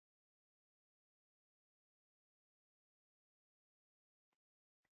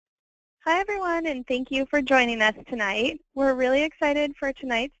Hi, everyone, and thank you for joining us tonight. We're really excited for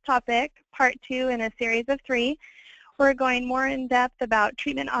tonight's topic, part 2 in a series of 3. We're going more in depth about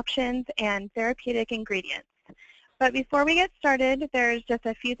treatment options and therapeutic ingredients. But before we get started, there's just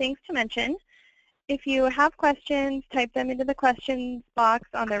a few things to mention. If you have questions, type them into the questions box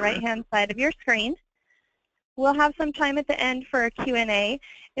on the right-hand side of your screen. We'll have some time at the end for a Q&A.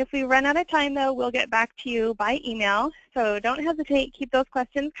 If we run out of time, though, we'll get back to you by email. So don't hesitate, keep those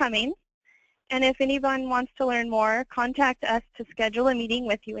questions coming. And if anyone wants to learn more, contact us to schedule a meeting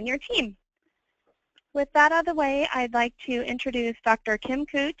with you and your team. With that out of the way, I'd like to introduce Dr. Kim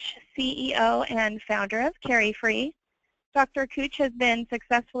Kutsch, CEO and founder of CariFree. Dr. Kutsch has been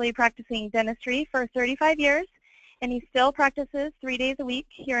successfully practicing dentistry for 35 years, and he still practices 3 days a week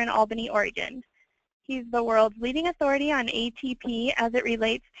here in Albany, Oregon. He's the world's leading authority on ATP as it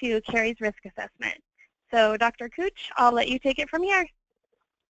relates to caries risk assessment. So Dr. Kutsch, I'll let you take it from here.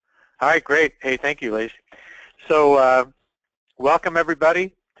 All right, great. Hey, thank you, Lacey. So welcome,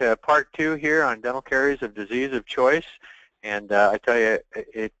 everybody, to part 2 here on dental caries of disease of choice. And I tell you,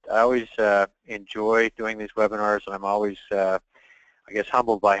 I always enjoy doing these webinars, and I'm always, I guess,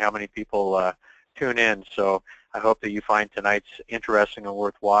 humbled by how many people tune in. So I hope that you find tonight's interesting and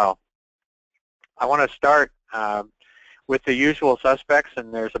worthwhile. I want to start with the usual suspects,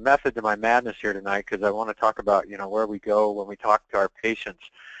 and there's a method to my madness here tonight because I want to talk about, where we go when we talk to our patients.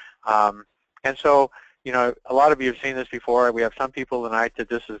 And so, a lot of you have seen this before. We have some people tonight that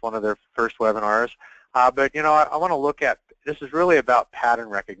this is one of their first webinars. But, I want to look at, this is really about pattern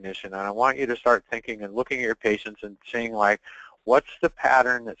recognition. And I want you to start thinking and looking at your patients and seeing, like, what's the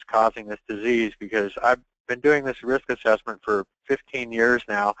pattern that's causing this disease? Because I've been doing this risk assessment for 15 years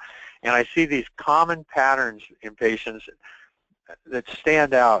now, and I see these common patterns in patients that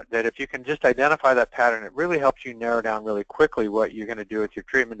stand out, that if you can just identify that pattern, it really helps you narrow down really quickly what you're going to do with your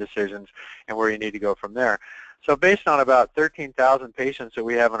treatment decisions and where you need to go from there. So based on about 13,000 patients that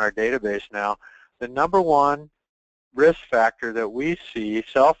we have in our database now, the number one risk factor that we see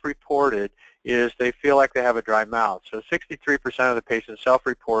self-reported is they feel like they have a dry mouth. So 63% of the patients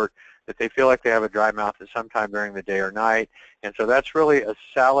self-report that they feel like they have a dry mouth at some time during the day or night. And so that's really a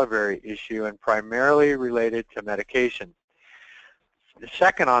salivary issue and primarily related to medication. The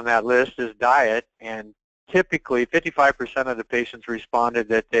second on that list is diet, and typically 55% of the patients responded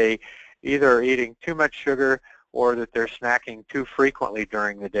that they either are eating too much sugar or that they're snacking too frequently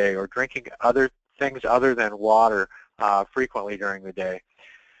during the day or drinking other things other than water frequently during the day.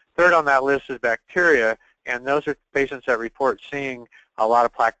 Third on that list is bacteria, and those are patients that report seeing a lot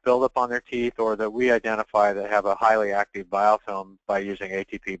of plaque buildup on their teeth or that we identify that have a highly active biofilm by using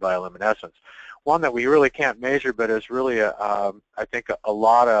ATP bioluminescence. One that we really can't measure, but is really, I think, a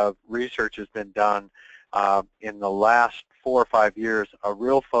lot of research has been done in the last 4 or 5 years, a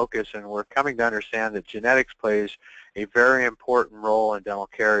real focus, and we're coming to understand that genetics plays a very important role in dental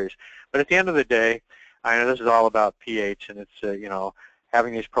caries. But at the end of the day, I know this is all about pH, and it's,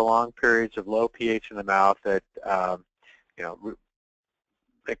 having these prolonged periods of low pH in the mouth that,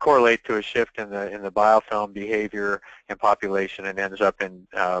 they correlate to a shift in the biofilm behavior and population and ends up in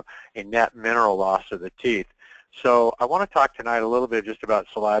a net mineral loss of the teeth. So I want to talk tonight a little bit just about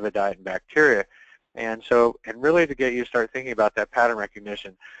saliva, diet, and bacteria. And really to get you to start thinking about that pattern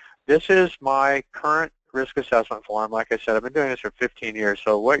recognition. This is my current risk assessment form. Like I said, I've been doing this for 15 years.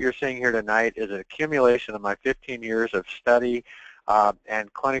 So what you're seeing here tonight is an accumulation of my 15 years of study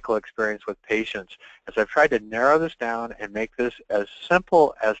and clinical experience with patients, as I've tried to narrow this down and make this as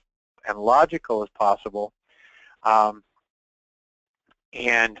simple as and logical as possible. And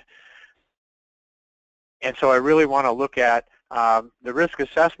so I really want to look at the risk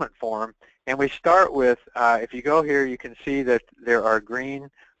assessment form, and we start with, if you go here, you can see that there are green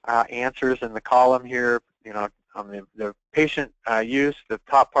answers in the column here. On the patient use, the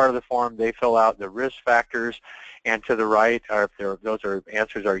top part of the form, they fill out the risk factors, and to the right, if those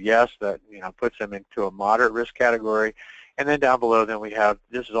answers are yes, that puts them into a moderate risk category. And then down below, then we have,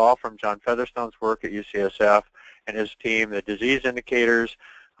 this is all from John Featherstone's work at UCSF and his team, the disease indicators,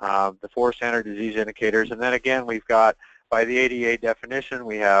 the 4 standard disease indicators, and then again we've got, by the ADA definition,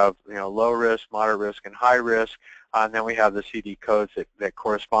 we have low risk, moderate risk, and high risk, and then we have the CD codes that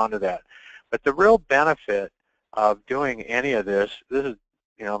correspond to that. But the real benefit of doing any of this is,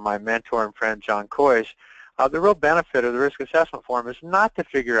 my mentor and friend John Coyce, the real benefit of the risk assessment form is not to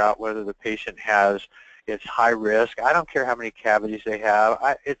figure out whether the patient it's high risk. I don't care how many cavities they have.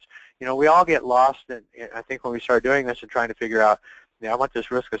 We all get lost in, I think, when we start doing this and trying to figure out, I want this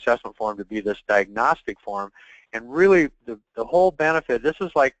risk assessment form to be this diagnostic form. And really, the whole benefit, this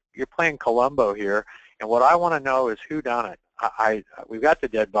is like you're playing Columbo here, and what I want to know is who done it. we've got the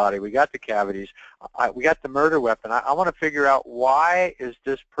dead body, we got the cavities, we got the murder weapon. I want to figure out why is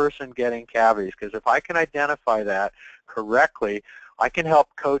this person getting cavities, because if I can identify that correctly, I can help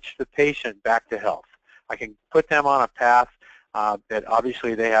coach the patient back to health. I can put them on a path that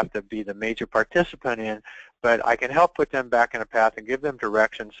obviously they have to be the major participant in, but I can help put them back in a path and give them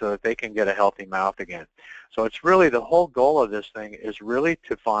direction so that they can get a healthy mouth again. So it's really the whole goal of this thing is really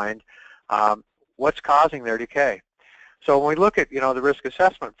to find what's causing their decay. So when we look at, the risk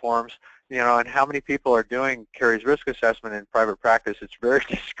assessment forms, and how many people are doing Caries risk assessment in private practice, it's very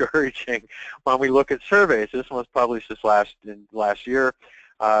discouraging when we look at surveys. This one was published last year,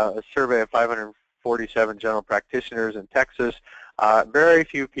 a survey of 547 general practitioners in Texas. Very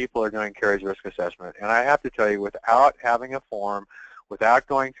few people are doing Caries risk assessment. And I have to tell you, without having a form, without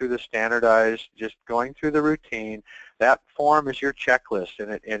going through the standardized, just going through the routine, that form is your checklist,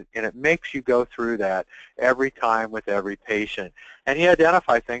 and it makes you go through that every time with every patient. And you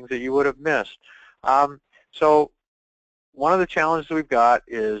identify things that you would have missed. So one of the challenges we've got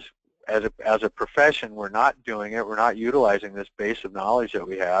is, as a profession, we're not doing it. We're not utilizing this base of knowledge that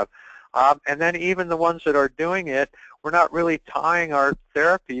we have. And then even the ones that are doing it, we're not really tying our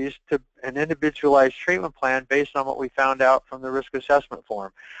therapies to an individualized treatment plan based on what we found out from the risk assessment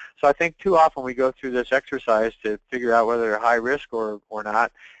form. So I think too often we go through this exercise to figure out whether they're high risk or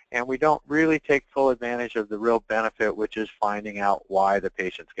not, and we don't really take full advantage of the real benefit, which is finding out why the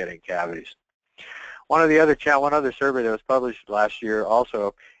patient's getting cavities. One other survey that was published last year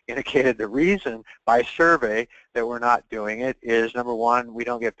also indicated the reason by survey that we're not doing it is, number one, we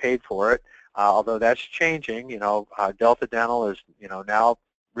don't get paid for it, although that's changing. Delta Dental is now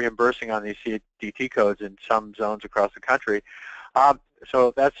reimbursing on these CDT codes in some zones across the country.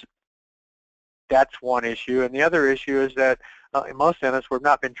 So that's one issue. And the other issue is that most dentists, we've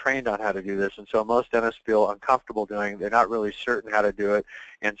not been trained on how to do this, and so most dentists feel uncomfortable doing it. They're not really certain how to do it,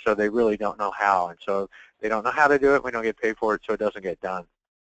 and so they really don't know how. And so they don't know how to do it, we don't get paid for it, so it doesn't get done.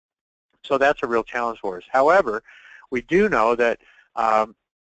 So that's a real challenge for us. However, we do know that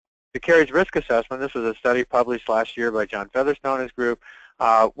the Caries risk assessment, this was a study published last year by John Featherstone and his group,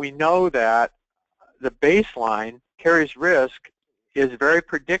 we know that the baseline Caries risk is very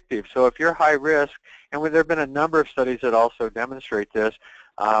predictive. So if you're high risk, and there have been a number of studies that also demonstrate this,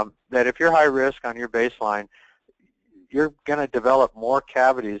 that if you're high risk on your baseline, you're going to develop more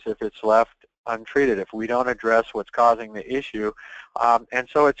cavities if it's left untreated, if we don't address what's causing the issue. And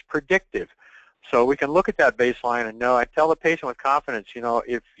so it's predictive. So we can look at that baseline and know, I tell the patient with confidence,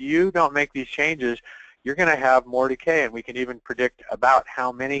 if you don't make these changes, you're going to have more decay, and we can even predict about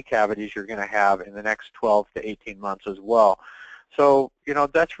how many cavities you're going to have in the next 12 to 18 months as well. So,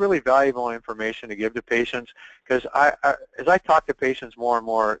 that's really valuable information to give to patients, because as I talk to patients more and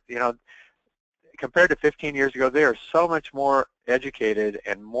more, compared to 15 years ago, they are so much more educated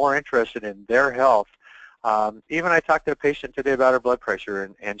and more interested in their health. Even I talked to a patient today about her blood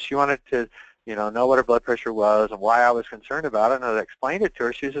pressure, and she wanted to know what her blood pressure was and why I was concerned about it, and I explained it to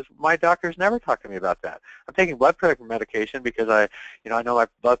her. She says, my doctor's never talked to me about that. I'm taking blood pressure medication because I know my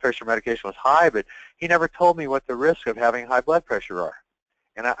blood pressure medication was high, but he never told me what the risks of having high blood pressure are.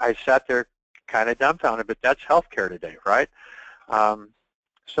 And I sat there kind of dumbfounded, but that's healthcare today, right?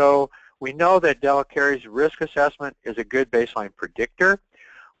 So we know that dental caries risk assessment is a good baseline predictor.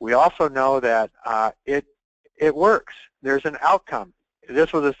 We also know that it works. There's an outcome.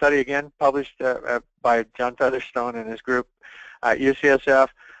 This was a study, again, published by John Featherstone and his group at UCSF,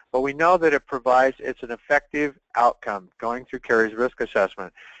 but we know that it's an effective outcome going through caries risk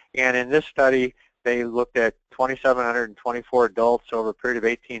assessment. And in this study, they looked at 2,724 adults over a period of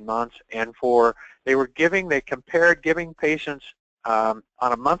 18 months, and they compared giving patients on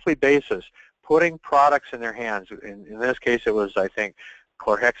a monthly basis, putting products in their hands. In this case, it was, I think,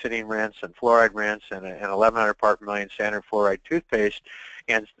 chlorhexidine rinse and fluoride rinse and an 1,100 part per million standard fluoride toothpaste,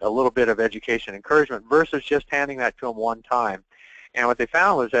 and a little bit of education encouragement versus just handing that to them one time. And what they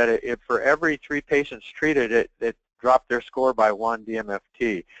found was that for every 3 patients treated, it dropped their score by 1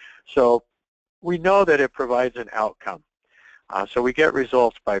 DMFT. So we know that it provides an outcome. So we get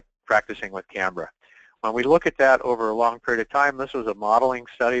results by practicing with Cambra. When we look at that over a long period of time, this was a modeling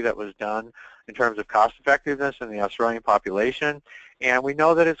study that was done in terms of cost effectiveness in the Australian population, and we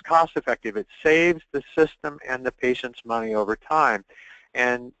know that it's cost effective. It saves the system and the patient's money over time.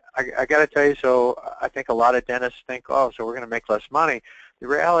 And I got to tell you, so I think a lot of dentists think, oh, so we're going to make less money. The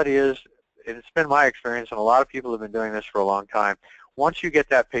reality is, and it's been my experience, and a lot of people have been doing this for a long time, once you get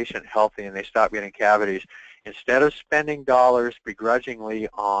that patient healthy and they stop getting cavities, instead of spending dollars begrudgingly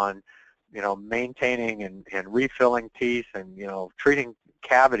on maintaining and refilling teeth and treating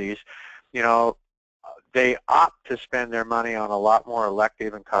cavities, they opt to spend their money on a lot more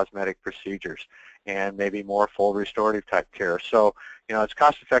elective and cosmetic procedures and maybe more full restorative type care. So, it's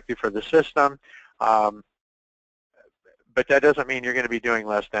cost effective for the system, but that doesn't mean you're going to be doing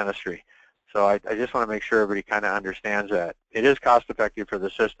less dentistry. So I just want to make sure everybody kind of understands that. It is cost effective for the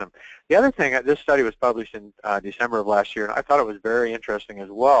system. The other thing, this study was published in December of last year, and I thought it was very interesting as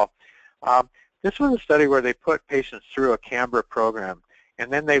well. This was a study where they put patients through a Canberra program,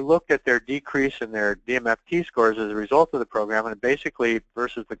 and then they looked at their decrease in their DMFT scores as a result of the program, and basically,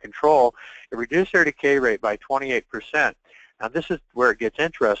 versus the control, it reduced their decay rate by 28%. Now this is where it gets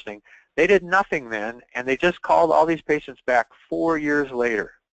interesting. They did nothing then, and they just called all these patients back 4 years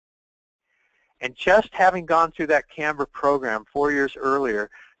later. And just having gone through that Canberra program 4 years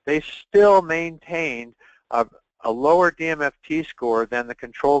earlier, they still maintained a lower DMFT score than the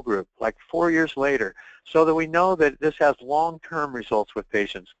control group, like 4 years later, so that we know that this has long-term results with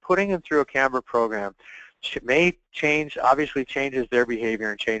patients. Putting them through a Canberra program may change, obviously changes their behavior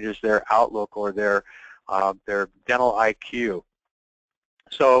and changes their outlook or their dental IQ.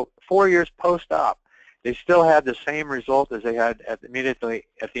 So 4 years post-op, they still had the same result as they had immediately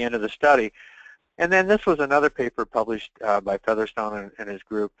at the end of the study. And then this was another paper published by Featherstone and his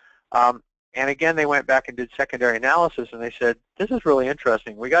group. And again, they went back and did secondary analysis, and they said, this is really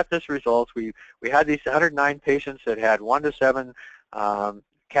interesting. We got this results. We had these 109 patients that had 1 to 7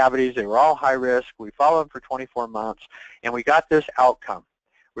 cavities. They were all high risk. We followed them for 24 months, and we got this outcome.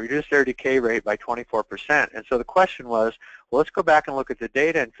 We reduced their decay rate by 24%. And so the question was, well, let's go back and look at the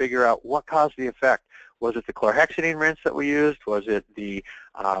data and figure out what caused the effect. Was it the chlorhexidine rinse that we used? Was it the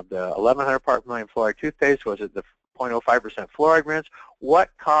 1,100 part per million fluoride toothpaste? Was it the 0.05% fluoride rinse? What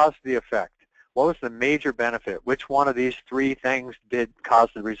caused the effect? What was the major benefit? Which one of these 3 things did cause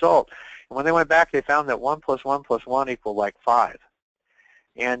the result? And when they went back, they found that 1 + 1 + 1 equaled like 5.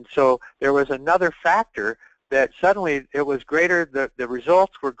 And so there was another factor that suddenly it was greater, the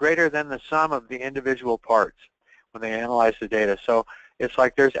results were greater than the sum of the individual parts when they analyzed the data. So it's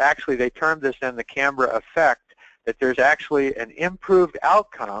like there's actually, they termed this then the Canberra effect, that there's actually an improved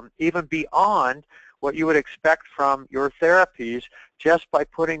outcome even beyond what you would expect from your therapies just by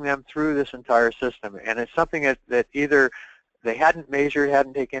putting them through this entire system. And it's something that either they hadn't measured,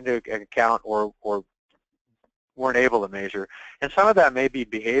 hadn't taken into account, or weren't able to measure. And some of that may be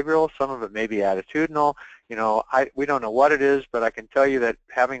behavioral, some of it may be attitudinal. We don't know what it is, but I can tell you that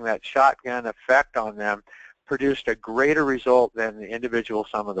having that shotgun effect on them produced a greater result than the individual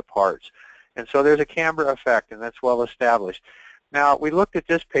sum of the parts. And so there's a Canberra effect, and that's well established. Now, we looked at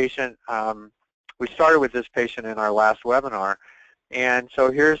this patient. We started with this patient in our last webinar. And so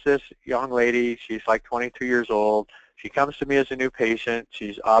here's this young lady. She's like 22 years old. She comes to me as a new patient.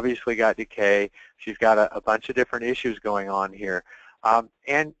 She's obviously got decay. She's got a bunch of different issues going on here.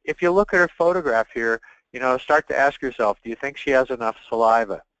 And if you look at her photograph here, start to ask yourself, do you think she has enough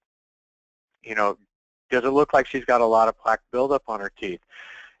saliva? Does it look like she's got a lot of plaque buildup on her teeth?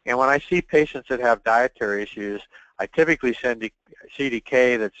 And when I see patients that have dietary issues, I typically see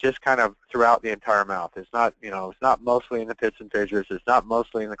decay that's just kind of throughout the entire mouth. It's not, it's not mostly in the pits and fissures. It's not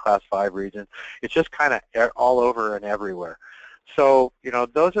mostly in the class 5 region. It's just kind of all over and everywhere. So,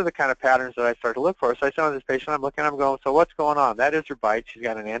 those are the kind of patterns that I start to look for. So I saw this patient, I'm looking, I'm going, so what's going on? That is her bite. She's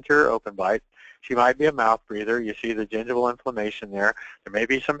got an anterior open bite. She might be a mouth breather. You see the gingival inflammation there. There may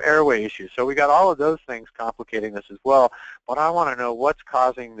be some airway issues. So we got all of those things complicating this as well. But I want to know what's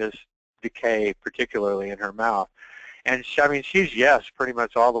causing this decay, particularly in her mouth. And she's yes, pretty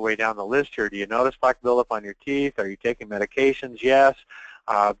much all the way down the list here. Do you notice plaque buildup on your teeth? Are you taking medications? Yes.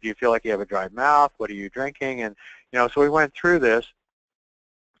 Do you feel like you have a dry mouth? What are you drinking? And so we went through this.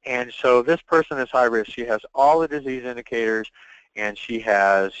 And so this person is high risk. She has all the disease indicators, and she's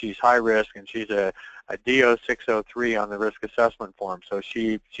high risk, and she's a DO 603 on the risk assessment form. So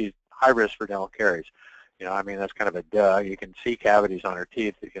she's high risk for dental caries. That's kind of a duh. You can see cavities on her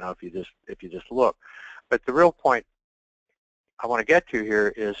teeth, if you just look. But the real point I want to get to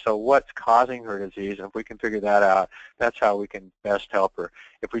here is, so what's causing her disease? And if we can figure that out, that's how we can best help her.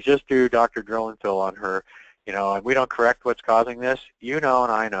 If we just do Dr. Drill and Fill on her, and we don't correct what's causing this, and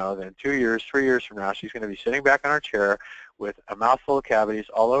I know that in 2 years, 3 years from now, she's going to be sitting back in our chair with a mouthful of cavities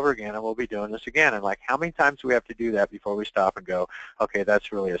all over again, and we'll be doing this again. And like, how many times do we have to do that before we stop and go, okay,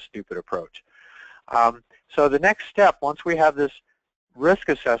 that's really a stupid approach? So the next step, once we have this risk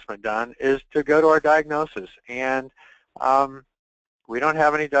assessment done, is to go to our diagnosis. And we don't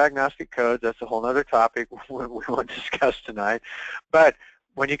have any diagnostic codes. That's a whole other topic we won't discuss tonight. But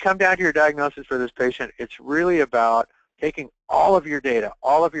when you come down to your diagnosis for this patient, it's really about taking all of your data,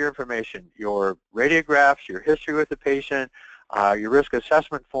 all of your information, your radiographs, your history with the patient, your risk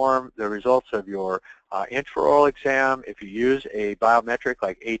assessment form, the results of your intraoral exam. If you use a biometric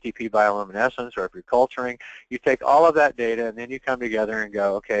like ATP bioluminescence, or if you're culturing, you take all of that data and then you come together and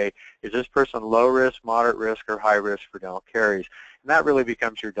go, okay, is this person low risk, moderate risk, or high risk for dental caries? And that really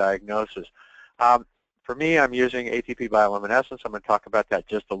becomes your diagnosis. For me, I'm using ATP bioluminescence. I'm going to talk about that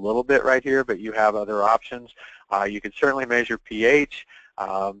just a little bit right here, but you have other options. You can certainly measure pH.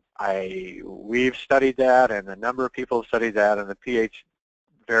 We've studied that, and a number of people have studied that, and the pH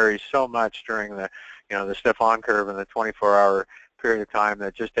varies so much during the, the stiff-on curve and the 24-hour period of time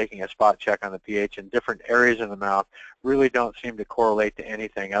that just taking a spot check on the pH in different areas in the mouth really don't seem to correlate to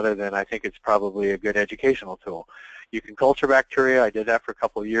anything other than I think it's probably a good educational tool. You can culture bacteria. I did that for a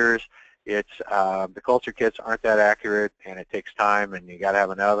couple of years. It's the culture kits aren't that accurate, and it takes time, and you got to have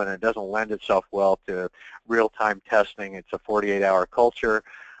an oven. And it doesn't lend itself well to real-time testing. It's a 48-hour culture.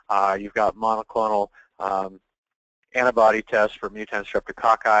 You've got monoclonal antibody tests for mutans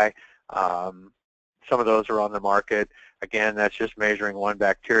streptococci. Some of those are on the market. Again, that's just measuring one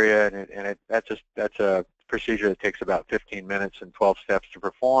bacteria, and that's a procedure that takes about 15 minutes and 12 steps to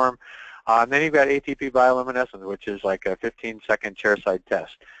perform. And then you've got ATP bioluminescence, which is like a 15-second chairside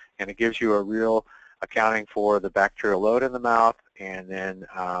test. And it gives you a real accounting for the bacterial load in the mouth, and then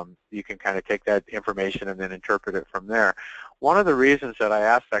you can kind of take that information and then interpret it from there. One of the reasons that I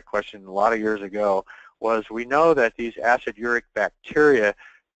asked that question a lot of years ago was we know that these acid uric bacteria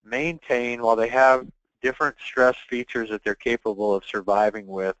maintain, while they have different stress features that they're capable of surviving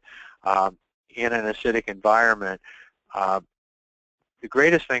with in an acidic environment, the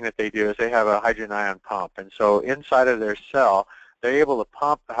greatest thing that they do is they have a hydrogen ion pump. And so inside of their cell, they're able to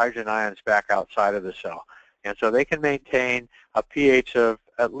pump the hydrogen ions back outside of the cell. And so they can maintain a pH of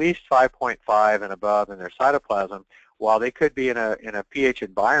at least 5.5 and above in their cytoplasm, while they could be in a pH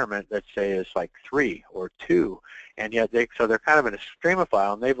environment that, say, is like 3 or 2. And yet so they're kind of an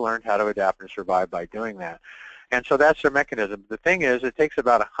extremophile, and they've learned how to adapt and survive by doing that. And so that's their mechanism. The thing is, it takes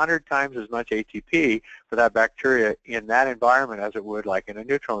about 100 times as much ATP for that bacteria in that environment as it would like in a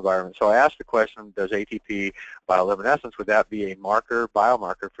neutral environment. So I asked the question, does ATP bioluminescence, would that be a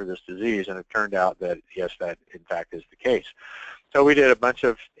biomarker for this disease? And it turned out that, yes, that in fact is the case. So we did a bunch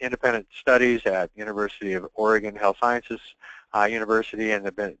of independent studies at University of Oregon Health Sciences University, and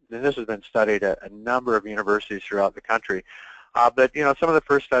this has been studied at a number of universities throughout the country. But some of the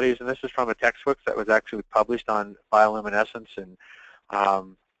first studies, and this is from a textbook that was actually published on bioluminescence and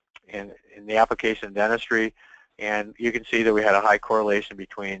in the application in dentistry, and you can see that we had a high correlation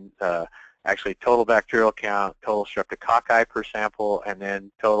between actually total bacterial count, total streptococci per sample, and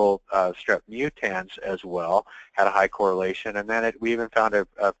then total strep mutans as well had a high correlation. And then we even found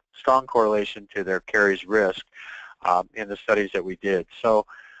a strong correlation to their caries risk in the studies that we did. So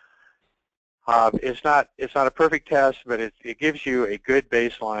it's not a perfect test, but it gives you a good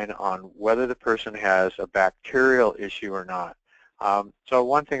baseline on whether the person has a bacterial issue or not. So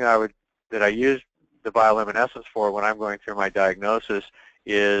one thing that I use the bioluminescence for when I'm going through my diagnosis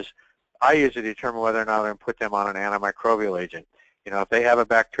is I use it to determine whether or not I'm going to put them on an antimicrobial agent. If they have a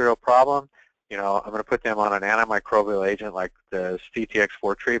bacterial problem, I'm going to put them on an antimicrobial agent like the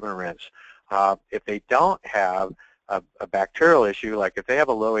CTX4 treatment rinse. If they don't have a bacterial issue, like if they have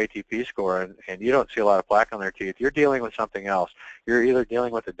a low ATP score and you don't see a lot of plaque on their teeth, you're dealing with something else. You're either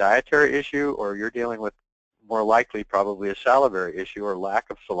dealing with a dietary issue, or you're dealing with, more likely, probably a salivary issue or lack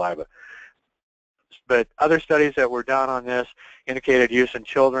of saliva. But other studies that were done on this indicated use in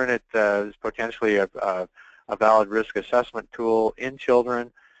children. It is potentially a valid risk assessment tool in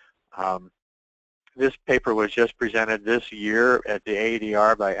children. This paper was just presented this year at the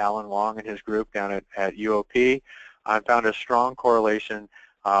AEDR by Alan Wong and his group down at UOP. I found a strong correlation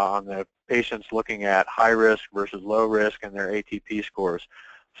on the patients looking at high risk versus low risk and their ATP scores.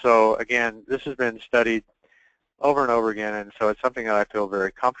 So again, this has been studied over and over again, and so it's something that I feel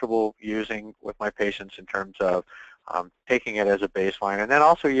very comfortable using with my patients in terms of taking it as a baseline, and then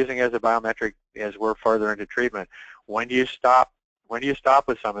also using it as a biometric as we're further into treatment. When do you stop? When do you stop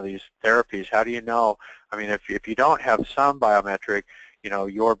with some of these therapies? How do you know? I mean, if you don't have some biometric,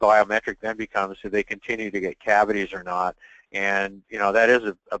 your biometric then becomes, do they continue to get cavities or not? And that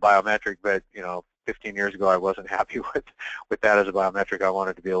is a biometric, but 15 years ago I wasn't happy with that as a biometric. I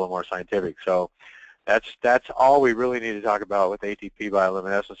wanted to be a little more scientific. So that's all we really need to talk about with ATP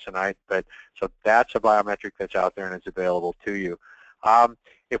bioluminescence tonight. But so that's a biometric that's out there and it's available to you.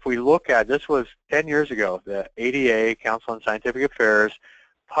 If we look at, this was 10 years ago, the ADA, Council on Scientific Affairs,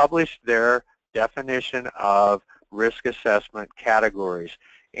 published their definition of risk assessment categories.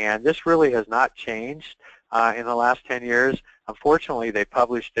 And this really has not changed. in the last 10 years. Unfortunately, they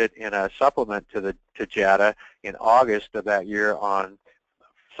published it in a supplement to JADA in August of that year on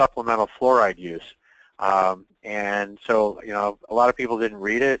supplemental fluoride use. And so, a lot of people didn't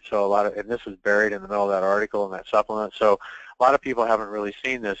read it, and this was buried in the middle of that article in that supplement, so a lot of people haven't really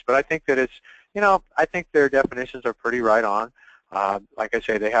seen this, but I think that it's, I think their definitions are pretty right on. Like I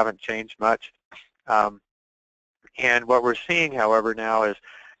say, they haven't changed much. And what we're seeing, however, now is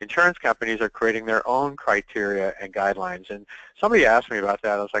insurance companies are creating their own criteria and guidelines. And somebody asked me about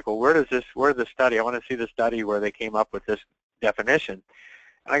that. I was like, well, where's the study? I want to see the study where they came up with this definition.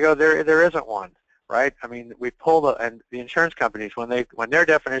 And I go, there isn't one, right? I mean, we pull and the insurance companies, when their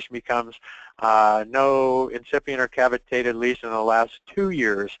definition becomes no incipient or cavitated lesion in the last 2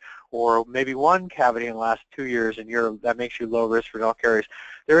 years, or maybe one cavity in the last 2 years, and that makes you low risk for dental caries.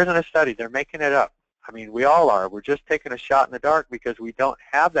 There isn't a study. They're making it up. I mean, we all are. We're just taking a shot in the dark because we don't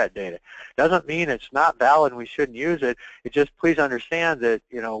have that data. Doesn't mean it's not valid and we shouldn't use it. It just, please understand that,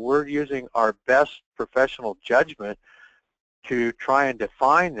 we're using our best professional judgment to try and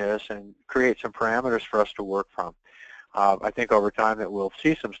define this and create some parameters for us to work from. I think over time that we'll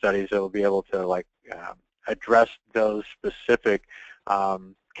see some studies that will be able to address those specific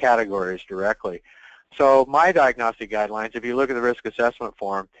categories directly. So my diagnostic guidelines, if you look at the risk assessment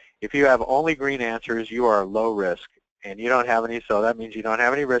form, if you have only green answers, you are low risk, and you don't have any, so that means you don't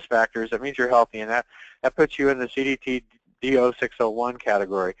have any risk factors. That means you're healthy, and that puts you in the CDT DO601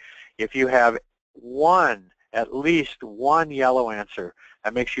 category. If you have at least one yellow answer,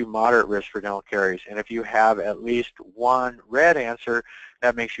 that makes you moderate risk for dental caries. And if you have at least one red answer,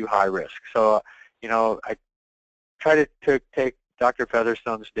 that makes you high risk. So, I try to take Dr.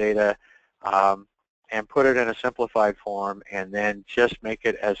 Featherstone's data and put it in a simplified form, and then just make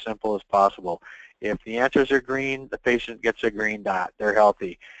it as simple as possible. If the answers are green, the patient gets a green dot. They're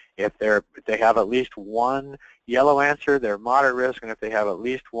healthy. If they have at least one yellow answer, they're moderate risk, and if they have at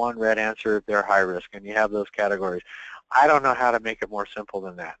least one red answer, they're high risk, and you have those categories. I don't know how to make it more simple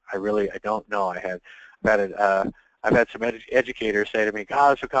than that. I don't know. I've had some educators say to me,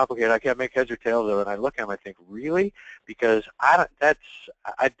 God, it's so complicated, I can't make heads or tails of it. And I look at them, I think, really? Because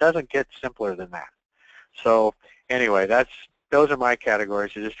it doesn't get simpler than that. So anyway, those are my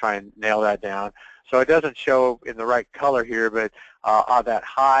categories to just try and nail that down. So it doesn't show in the right color here, but that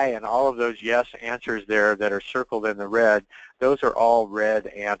high and all of those yes answers there that are circled in the red, those are all red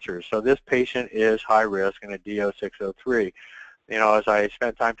answers. So this patient is high risk in a DO603. As I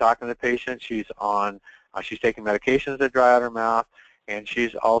spent time talking to the patient, she's taking medications that dry out her mouth, and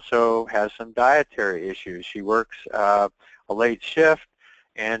she's also has some dietary issues. She works a late shift,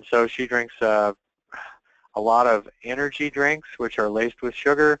 and so she drinks a lot of energy drinks, which are laced with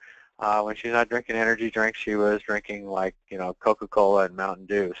sugar. When she's not drinking energy drinks, she was drinking Coca-Cola and Mountain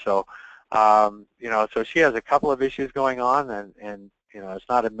Dew. So, so she has a couple of issues going on, and it's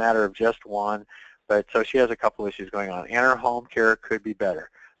not a matter of just one, but so she has a couple issues going on, and her home care could be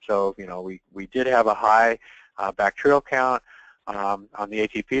better. So, we did have a high bacterial count on the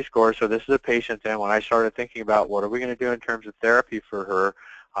ATP score. So this is a patient then, when I started thinking about what are we going to do in terms of therapy for her,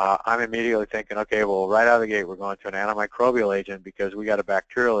 I'm immediately thinking, okay, well, right out of the gate, we're going to an antimicrobial agent because we got a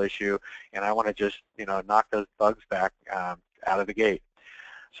bacterial issue, and I want to just, knock those bugs back out of the gate.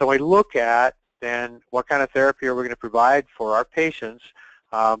 So we look at then what kind of therapy are we going to provide for our patients.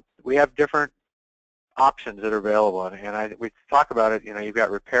 We have different options that are available, and we talk about it. You've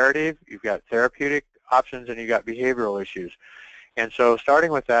got reparative, you've got therapeutic options, and you've got behavioral issues. And so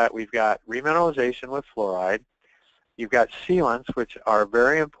starting with that, we've got remineralization with fluoride. You've got sealants, which are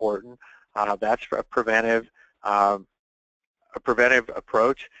very important. That's a preventive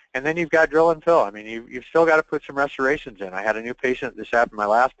approach. And then you've got drill and fill. I mean, you've still got to put some restorations in. I had a new patient my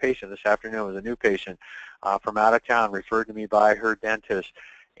last patient this afternoon was a new patient from out of town, referred to me by her dentist,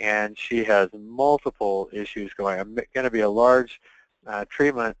 and she has multiple issues going. I'm going to be a large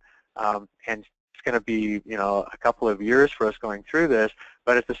treatment, and it's going to be, a couple of years for us going through this.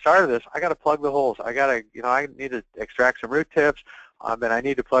 But at the start of this, I got to plug the holes. I got to, I need to extract some root tips, and I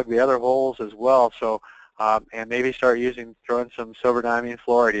need to plug the other holes as well. So, and maybe start throwing some silver diamine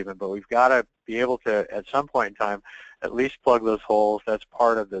fluoride even. But we've got to be able to, at some point in time, at least plug those holes. That's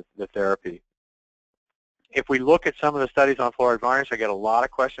part of the therapy. If we look at some of the studies on fluoride varnish, I get a lot of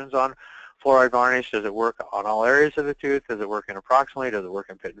questions on fluoride varnish. Does it work on all areas of the tooth? Does it work interproximally? Does it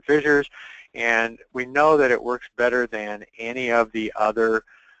work in pit and fissures? And we know that it works better than any of the other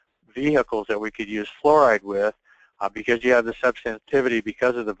vehicles that we could use fluoride with because you have the substantivity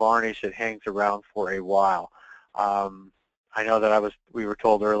because of the varnish that hangs around for a while. I know that we were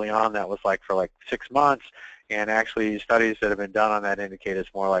told early on that was for 6 months, And actually, studies that have been done on that indicate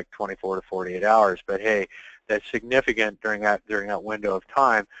it's more like 24 to 48 hours. But hey, that's significant during that window of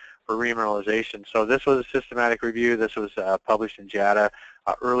time for remineralization. So this was a systematic review. This was published in JADA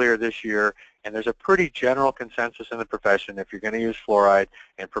earlier this year, and there's a pretty general consensus in the profession. If you're going to use fluoride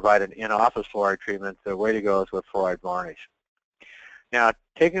and provide an in-office fluoride treatment, the way to go is with fluoride varnish. Now,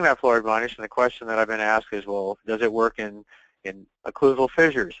 taking that fluoride varnish, and the question that I've been asked is, well, does it work in occlusal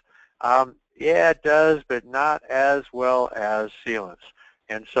fissures? Yeah, it does, but not as well as sealants.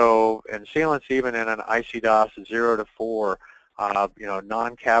 And so, and sealants, even in an ICDOS 0 to 4,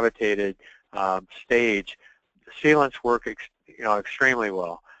 non-cavitated stage, sealants work, extremely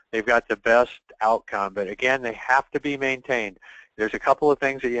well. They've got the best outcome, but again, they have to be maintained. There's a couple of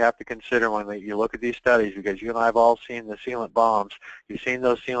things that you have to consider when you look at these studies, because you and I have all seen the sealant bombs. You've seen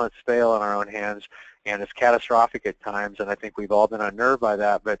those sealants fail in our own hands, and it's catastrophic at times, and I think we've all been unnerved by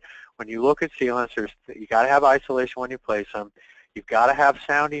that. But when you look at sealants, you got to have isolation when you place them. You've got to have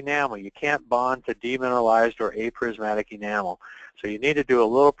sound enamel. You can't bond to demineralized or aprismatic enamel. So you need to do a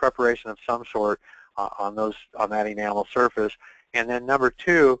little preparation of some sort on that enamel surface. And then number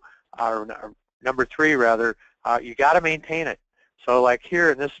three, you got to maintain it. So like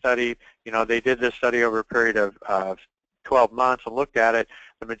here in this study, they did this study over a period of 12 months and looked at it.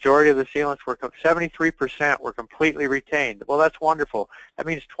 The majority of the sealants were 73% were completely retained. Well, that's wonderful. That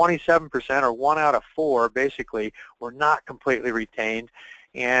means 27%, or 1 out of 4, basically, were not completely retained,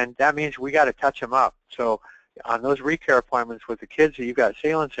 and that means we got to touch them up. So on those recare appointments with the kids that you've got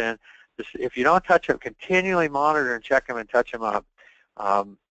sealants in, if you don't touch them, continually monitor and check them and touch them up.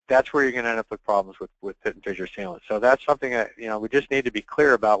 That's where you're going to end up with problems with pit and fissure sealants. So that's something that we just need to be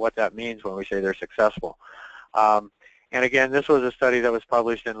clear about what that means when we say they're successful. And again, this was a study that was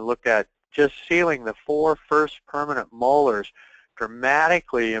published and looked at just sealing the 4 first permanent molars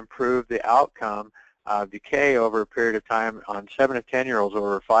dramatically improved the outcome of decay over a period of time on 7 to 10-year-olds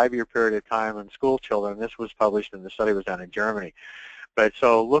over a 5-year period of time in school children. This was published, and the study was done in Germany. But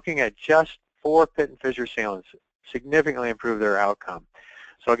so looking at just 4 pit and fissure sealants significantly improved their outcome.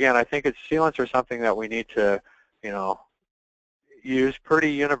 So again, I think sealants are something that we need to, use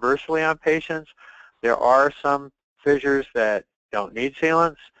pretty universally on patients. There are some fissures that don't need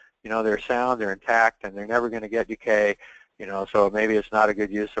sealants. They're sound, they're intact, and they're never going to get decay. So maybe it's not a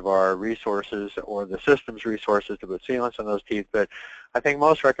good use of our resources or the system's resources to put sealants in those teeth. But I think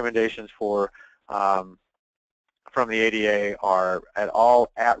most recommendations from the ADA are at all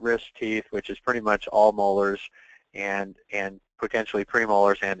at-risk teeth, which is pretty much all molars and potentially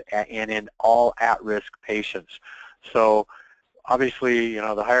premolars, and in all at-risk patients. So obviously,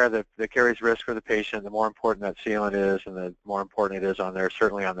 the higher the caries risk for the patient, the more important that sealant is, and the more important it is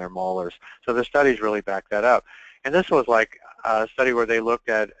certainly on their molars. So the studies really back that up. And this was like a study where they looked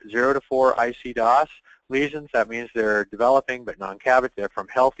at 0 to 4 ICDOS lesions. That means they're developing but non-cavitated. They're from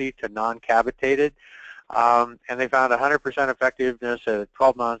healthy to non-cavitated. And they found 100% effectiveness at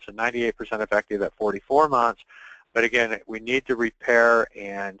 12 months and 98% effective at 44 months. But again, we need to repair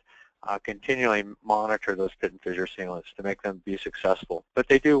and continually monitor those pit and fissure sealants to make them be successful. But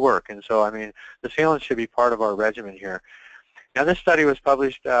they do work, and so, the sealants should be part of our regimen here. Now, this study was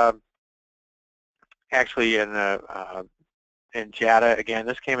published actually in JADA. Again,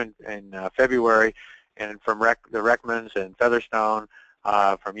 this came in February, and from the Reckmans and Featherstone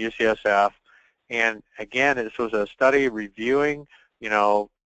from UCSF. And again, this was a study reviewing,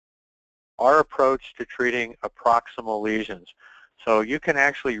 our approach to treating proximal lesions. So you can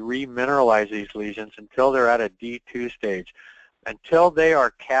actually remineralize these lesions until they're at a D2 stage. Until they are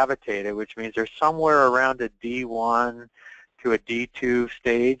cavitated, which means they're somewhere around a D1 to a D2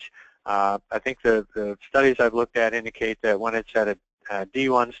 stage. I think the studies I've looked at indicate that when it's at a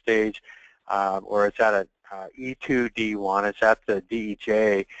D1 stage, or it's at a E2 D1, it's at the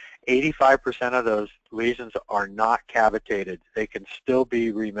DEJ, 85% of those lesions are not cavitated. They can still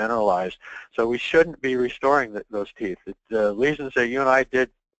be remineralized. So we shouldn't be restoring those teeth. The lesions that you and I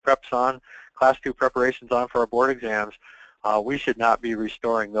did preps on, class 2 preparations on for our board exams, we should not be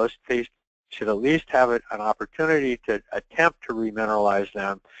restoring those teeth. Should at least have an opportunity to attempt to remineralize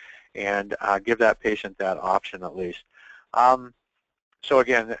them and give that patient that option at least. So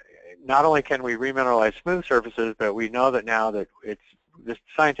again, not only can we remineralize smooth surfaces, but we know that now that the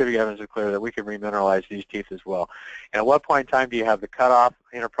scientific evidence is clear that we can remineralize these teeth as well. And at what point in time do you have the cutoff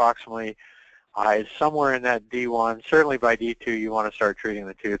interproximally? Is somewhere in that D1. Certainly by D2 you want to start treating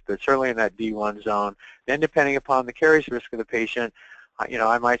the tooth, but certainly in that D1 zone. Then depending upon the caries risk of the patient,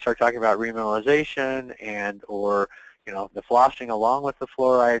 I might start talking about remineralization or the flossing along with the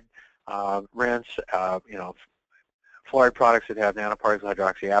fluoride rinse, fluoride products that have nanoparticle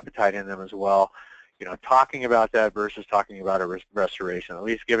hydroxyapatite in them as well. talking about that versus talking about a restoration, at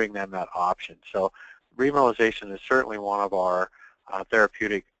least giving them that option. So remineralization is certainly one of our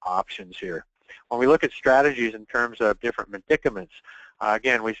therapeutic options here. When we look at strategies in terms of different medicaments,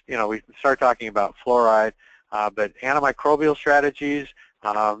 again, we start talking about fluoride, but antimicrobial strategies,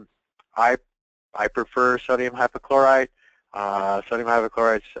 I prefer sodium hypochlorite. Sodium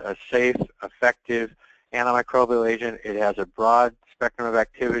hypochlorite is a safe, effective antimicrobial agent. It has a broad spectrum of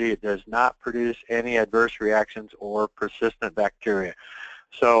activity. It does not produce any adverse reactions or persistent bacteria.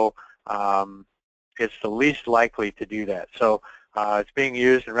 So it's the least likely to do that. So it's being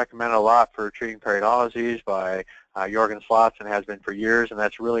used and recommended a lot for treating periodontal disease by Jorgen Slotz, and has been for years, and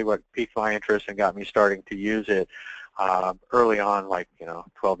that's really what piqued my interest and got me starting to use it early on, like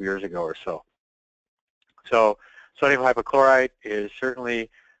 12 years ago or so. So sodium hypochlorite is certainly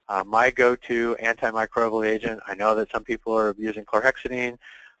my go-to antimicrobial agent. I know that some people are using chlorhexidine,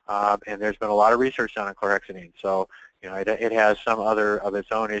 and there's been a lot of research done on chlorhexidine. So it has some other of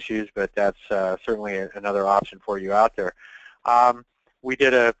its own issues, but that's certainly another option for you out there. We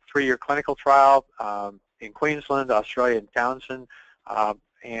did a 3-year clinical trial in Queensland, Australia, and Townsend,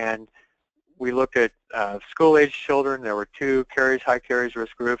 and we looked at school-age children. There were 2 caries, high caries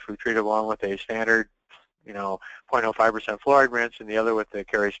risk groups. We treated one with a standard 0.05% fluoride rinse, and the other with the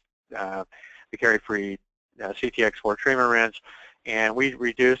CariFree CTX4 treatment rinse. And we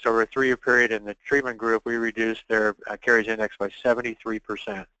reduced, over a 3-year period in the treatment group, we reduced their caries index by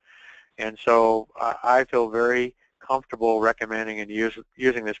 73%. And so I feel very comfortable recommending and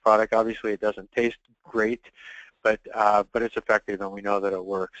using this product. Obviously, it doesn't taste great, but it's effective, and we know that it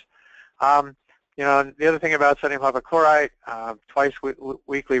works. The other thing about sodium hypochlorite, twice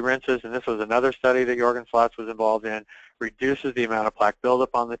weekly rinses, and this was another study that Jorgen Slotz was involved in, reduces the amount of plaque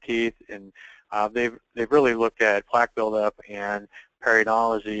buildup on the teeth, and they've really looked at plaque buildup and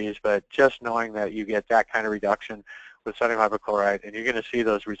periodontal disease, but just knowing that you get that kind of reduction with sodium hypochlorite, and you're going to see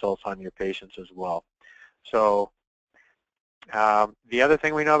those results on your patients as well. So the other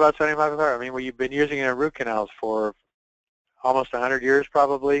thing we know about sodium hypochlorite, we've been using it in root canals for almost 100 years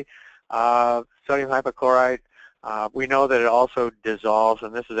probably. Sodium hypochlorite, we know that it also dissolves,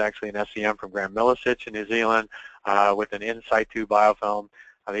 and this is actually an SCM from Graham Milicic in New Zealand with an in situ biofilm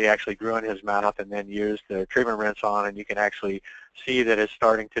that he actually grew in his mouth and then used the treatment rinse on, and you can actually see that it's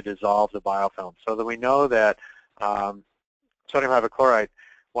starting to dissolve the biofilm. So that we know that sodium hypochlorite,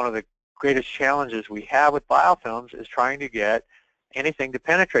 one of the greatest challenges we have with biofilms is trying to get anything to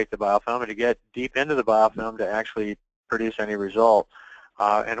penetrate the biofilm and to get deep into the biofilm to actually produce any result.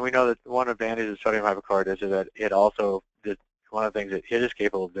 And we know that one advantage of sodium hypochlorite is that it also, one of the things that it is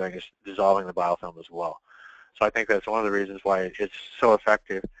capable of doing is dissolving the biofilm as well. So I think that's one of the reasons why it's so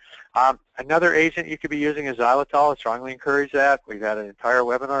effective. Another agent you could be using is xylitol. I strongly encourage that. We've had an entire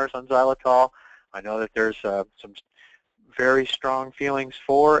webinars on xylitol. I know that there's some very strong feelings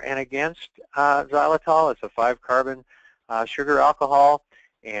for and against xylitol. It's a 5-carbon sugar alcohol,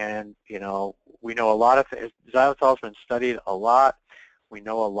 and we know a lot of xylitol has been studied a lot. We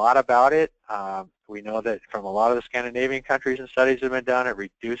know a lot about it. We know that from a lot of the Scandinavian countries and studies that have been done, it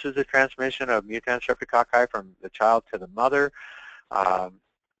reduces the transmission of mutant streptococci from the child to the mother.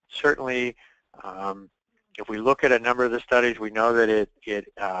 Certainly, if we look at a number of the studies, we know that it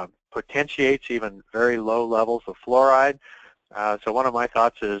potentiates even very low levels of fluoride. So one of my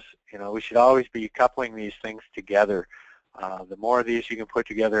thoughts is, we should always be coupling these things together. The more of these you can put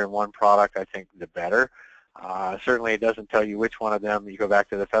together in one product, I think the better. Certainly it doesn't tell you which one of them. You go back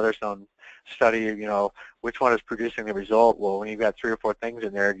to the Featherstone study, which one is producing the result. Well, when you've got 3 or 4 things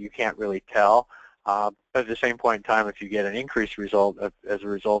in there, you can't really tell. But at the same point in time, if you get an increased result as a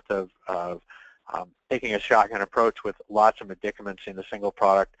result of taking a shotgun approach with lots of medicaments in a single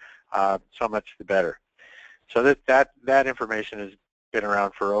product, so much the better. So that information has been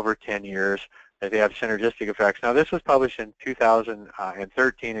around for over 10 years. That they have synergistic effects. Now, this was published in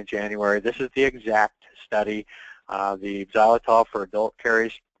 2013 in January. This is the exact study, the xylitol for adult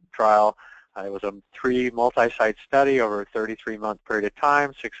caries trial. It was a 3 multi-site study over a 33-month period of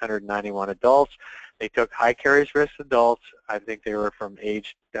time, 691 adults. They took high caries risk adults. I think they were from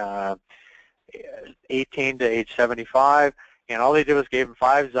age 18 to age 75, and all they did was gave them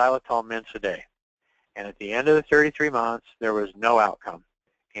 5 xylitol mints a day. And at the end of the 33 months, there was no outcome.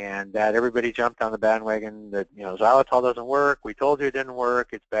 And that everybody jumped on the bandwagon that, xylitol doesn't work. We told you it didn't work.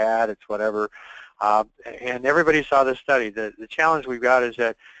 It's bad. It's whatever. And everybody saw this study. The challenge we've got is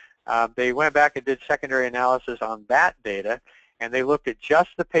that they went back and did secondary analysis on that data, and they looked at just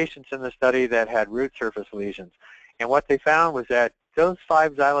the patients in the study that had root surface lesions. And what they found was that those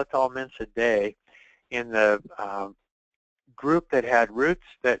 5 xylitol mints a day in the group that had roots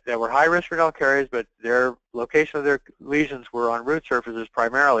that were high risk for dental caries, but their location of their lesions were on root surfaces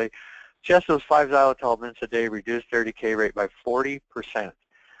primarily. Just those 5 xylitol mints a day reduced their decay rate by 40%.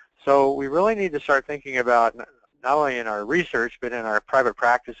 So we really need to start thinking about, not only in our research, but in our private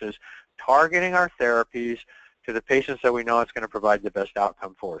practices, targeting our therapies to the patients that we know it's going to provide the best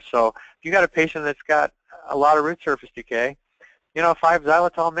outcome for. So if you got a patient that's got a lot of root surface decay, 5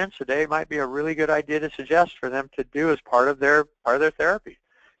 xylitol mints a day might be a really good idea to suggest for them to do as part of their therapy.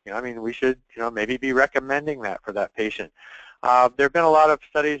 We should, maybe be recommending that for that patient. There have been a lot of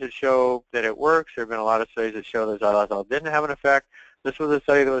studies that show that it works. There have been a lot of studies that show that xylitol didn't have an effect. This was a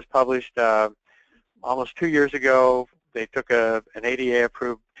study that was published almost 2 years ago. They took an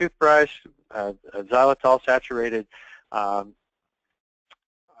ADA-approved toothbrush, a xylitol-saturated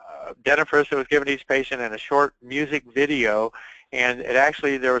dentifrice that was given to each patient, and a short music video, and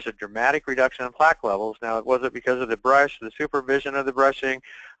there was a dramatic reduction in plaque levels. Now, was it because of the brush, the supervision of the brushing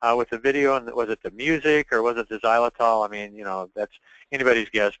with the video, and was it the music, or was it the xylitol? That's anybody's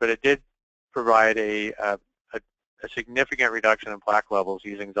guess, but it did provide a significant reduction in plaque levels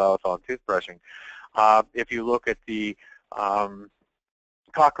using xylitol in toothbrushing. If you look at the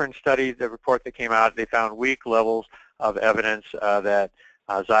Cochrane study, the report that came out, they found weak levels of evidence that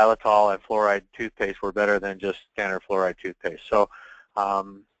xylitol and fluoride toothpaste were better than just standard fluoride toothpaste. So,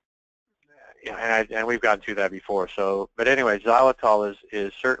 and we've gone through that before. So, but anyway, xylitol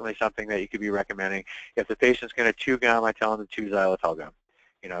is certainly something that you could be recommending. If the patient's going to chew gum, I tell them to chew xylitol gum.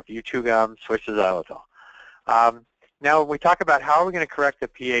 If you chew gum, switch to xylitol. Now, when we talk about how are we going to correct the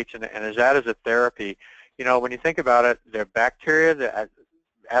pH, and is that as a therapy, when you think about it, their bacteria, the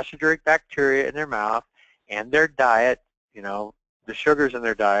acidic bacteria in their mouth, and their diet, the sugars in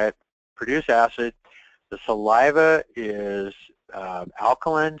their diet produce acid. The saliva is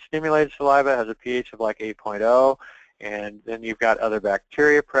alkaline, stimulated saliva, has a pH of like 8.0, and then you've got other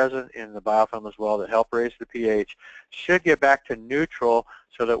bacteria present in the biofilm as well that help raise the pH. Should get back to neutral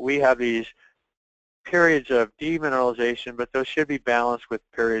so that we have these periods of demineralization, but those should be balanced with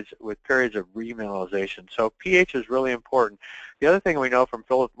periods of remineralization. So pH is really important. The other thing we know from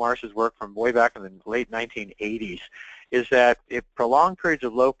Philip Marsh's work from way back in the late 1980s is that if prolonged periods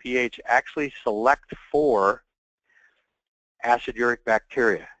of low pH actually select for acid uric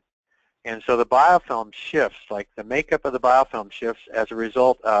bacteria. And so the biofilm shifts, like the makeup of the biofilm shifts as a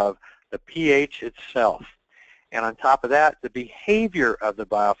result of the pH itself. And on top of that, the behavior of the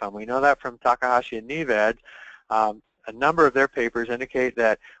biofilm. We know that from Takahashi and Nevad. A number of their papers indicate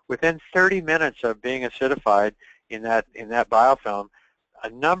that within 30 minutes of being acidified in that biofilm, a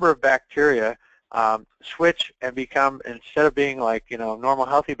number of bacteria switch and become, instead of being like normal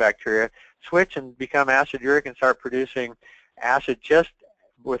healthy bacteria, switch and become acid uric and start producing acid just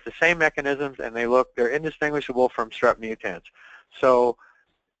with the same mechanisms, and they're indistinguishable from strep mutans. So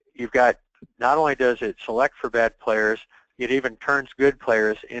you've got, not only does it select for bad players, it even turns good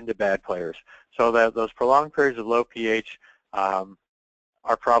players into bad players. So that those prolonged periods of low pH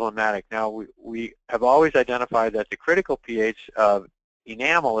are problematic. Now, we have always identified that the critical pH of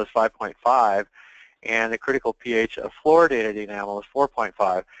enamel is 5.5, and the critical pH of fluoridated enamel is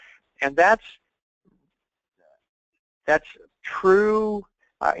 4.5. And that's true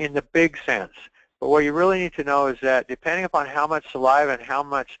in the big sense. But what you really need to know is that depending upon how much saliva and how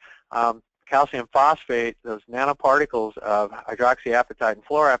much calcium phosphate, those nanoparticles of hydroxyapatite and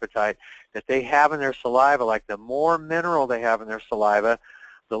fluorapatite that they have in their saliva, like the more mineral they have in their saliva,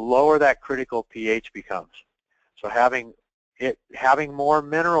 the lower that critical pH becomes. So having more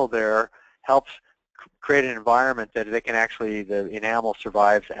mineral there helps create an environment that they can actually, the enamel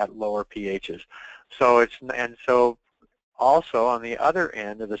survives at lower pHs. So so also on the other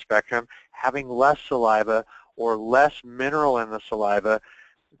end of the spectrum, having less saliva or less mineral in the saliva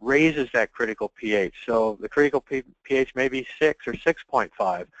raises that critical pH. So the critical pH may be 6 or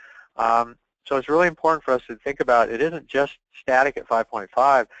 6.5. So it's really important for us to think about, it isn't just static at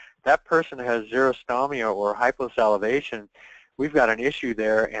 5.5. That person has xerostomia or hyposalivation. We've got an issue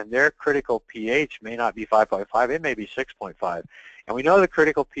there, and their critical pH may not be 5.5, it may be 6.5. And we know the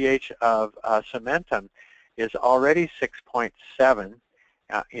critical pH of cementum is already 6.7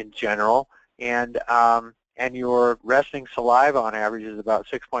 in general, and your resting saliva on average is about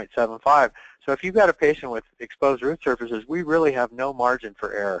 6.75. So if you've got a patient with exposed root surfaces, we really have no margin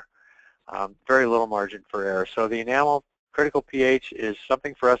for error, very little margin for error. So the enamel critical pH is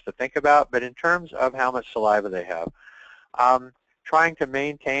something for us to think about, but in terms of how much saliva they have. Trying to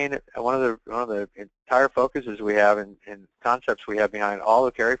maintain, one of the entire focuses we have and concepts we have behind all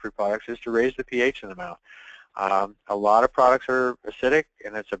the CariFree products is to raise the pH in the mouth. A lot of products are acidic,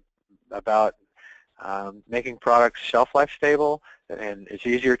 and it's about making products shelf life stable, and it's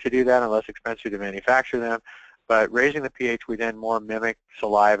easier to do that and less expensive to manufacture them. But raising the pH, we then more mimic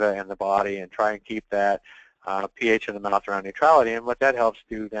saliva in the body and try and keep that pH in the mouth around neutrality. And what that helps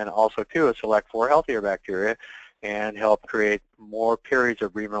do then also too is select for healthier bacteria and help create more periods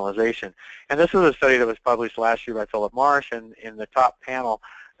of remineralization. And this was a study that was published last year by Philip Marsh, and in the top panel,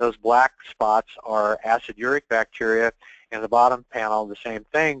 those black spots are acid uric bacteria, and the bottom panel the same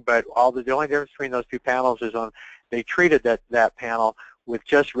thing, but the only difference between those two panels is they treated that panel with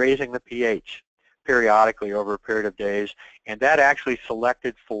just raising the pH periodically over a period of days, and that actually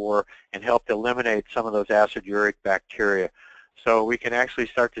selected for and helped eliminate some of those acid uric bacteria. So we can actually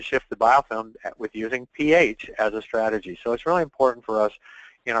start to shift the biofilm with using pH as a strategy. So it's really important for us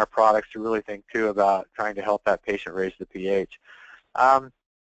in our products to really think too about trying to help that patient raise the pH. And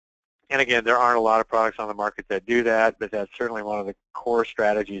again, there aren't a lot of products on the market that do that, but that's certainly one of the core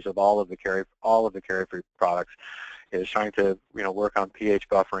strategies of all of the CariFree products, is trying to work on pH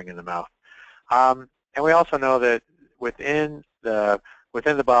buffering in the mouth. And we also know that within the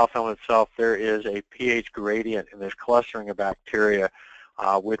biofilm itself, there is a pH gradient, and there's clustering of bacteria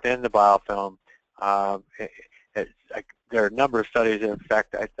within the biofilm. There are a number of studies. In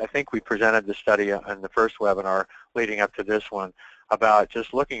fact, I think we presented the study on the first webinar leading up to this one about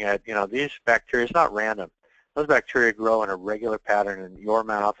just looking at, these bacteria. It's not random. Those bacteria grow in a regular pattern in your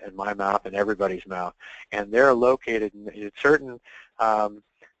mouth and my mouth and everybody's mouth, and they're located in certain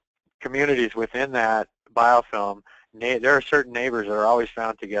communities within that biofilm. There are certain neighbors that are always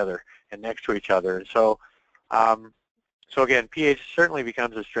found together and next to each other. And so, so again, pH certainly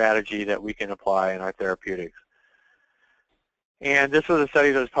becomes a strategy that we can apply in our therapeutics. And this was a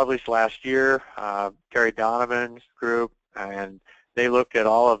study that was published last year, Terry Donovan's group, and they looked at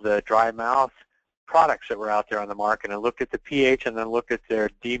all of the dry mouth products that were out there on the market and looked at the pH and then looked at their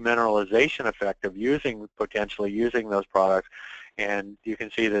demineralization effect of potentially using those products. And you can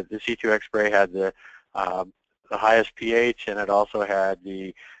see that the C2X spray had the highest pH, and it also had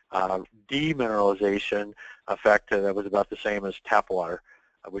the demineralization effect that was about the same as tap water,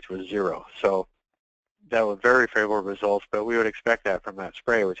 which was 0. So that was very favorable results, but we would expect that from that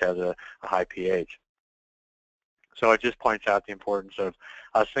spray, which has a high pH. So it just points out the importance of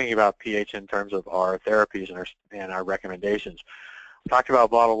us thinking about pH in terms of our therapies and our recommendations. We talked about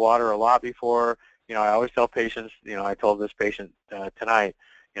bottled water a lot before. I always tell patients, I told this patient tonight,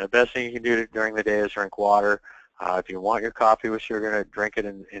 the best thing you can do during the day is drink water. If you want your coffee with sugar, drink it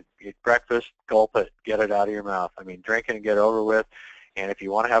and eat breakfast, gulp it, get it out of your mouth. I mean, drink it and get it over with. And if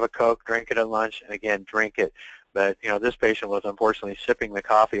you want to have a Coke, drink it at lunch, and again, drink it. But, this patient was unfortunately sipping the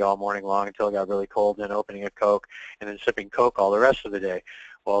coffee all morning long until it got really cold, then opening a Coke, and then sipping Coke all the rest of the day.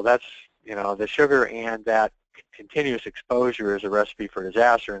 Well, that's, the sugar and that continuous exposure is a recipe for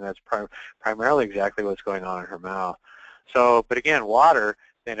disaster, and that's primarily exactly what's going on in her mouth. So, but again, water,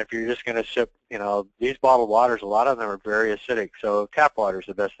 then if you're just going to sip, these bottled waters, a lot of them are very acidic, so tap water is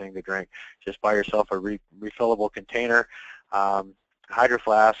the best thing to drink. Just buy yourself a refillable container, Hydro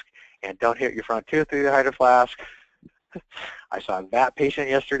Flask, and don't hit your front tooth through the Hydro Flask. I saw that patient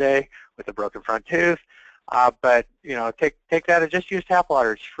yesterday with a broken front tooth, but take that and just use tap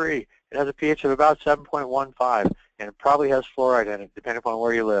water. It's free. It has a pH of about 7.15, and it probably has fluoride in it, depending upon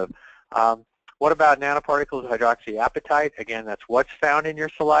where you live. What about nanoparticles of hydroxyapatite? Again, that's what's found in your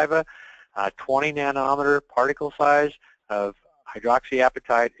saliva. 20 nanometer particle size of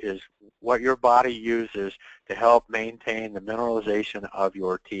hydroxyapatite is what your body uses to help maintain the mineralization of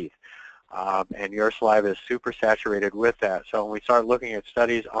your teeth. And your saliva is super saturated with that. So when we start looking at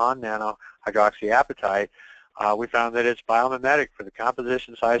studies on nanohydroxyapatite, we found that it's biomimetic for the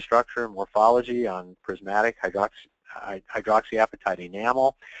composition, size, structure, and morphology on prismatic hydroxyapatite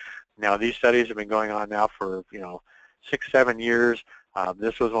enamel. Now, these studies have been going on now for 6-7 years.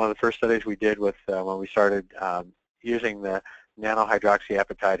 This was one of the first studies we did with when we started using the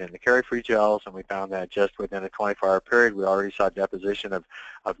nanohydroxyapatite in the CariFree gels, and we found that just within a 24-hour period, we already saw deposition of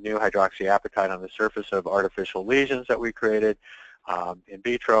new hydroxyapatite on the surface of artificial lesions that we created in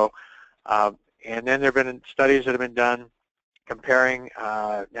vitro. And then there have been studies that have been done comparing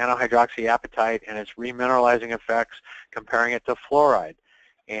nanohydroxyapatite and its remineralizing effects, comparing it to fluoride.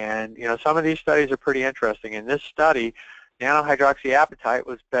 And some of these studies are pretty interesting. In this study, nanohydroxyapatite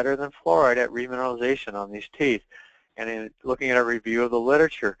was better than fluoride at remineralization on these teeth. And in looking at a review of the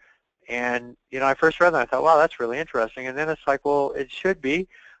literature, and I first read that, I thought, wow, that's really interesting. And then it's like, well, it should be.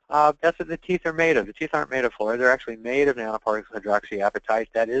 That's what the teeth are made of. The teeth aren't made of fluoride. They're actually made of nanoparticles of hydroxyapatite.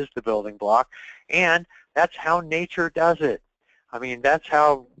 That is the building block, and that's how nature does it. I mean, that's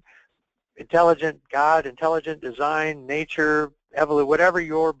how intelligent God, intelligent design, nature, whatever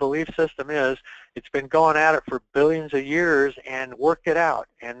your belief system is, it's been going at it for billions of years and worked it out,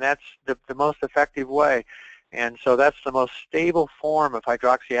 and that's the most effective way. And so that's the most stable form of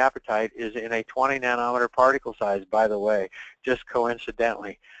hydroxyapatite is in a 20 nanometer particle size, by the way, just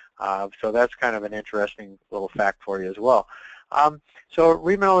coincidentally. So that's kind of an interesting little fact for you as well. So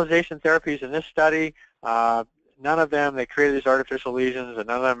remineralization therapies in this study, none of them, they created these artificial lesions, and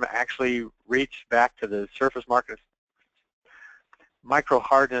none of them actually reached back to the surface micro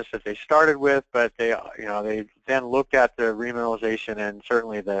hardness that they started with, but they, they then looked at the remineralization, and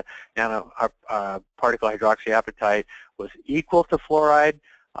certainly the particle hydroxyapatite was equal to fluoride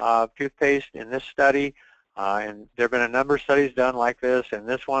toothpaste in this study. And there have been a number of studies done like this, and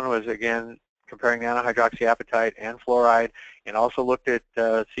this one was, again, comparing nanohydroxyapatite and fluoride, and also looked at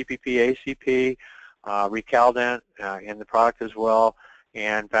CPP, ACP, recaldent in the product as well,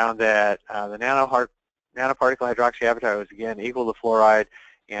 and found that the nanoparticle hydroxyapatite was, again, equal to fluoride,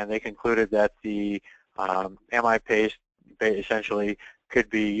 and they concluded that the MI paste essentially could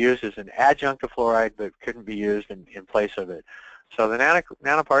be used as an adjunct to fluoride, but couldn't be used in place of it. So the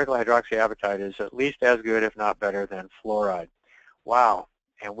nanoparticle hydroxyapatite is at least as good, if not better, than fluoride. Wow.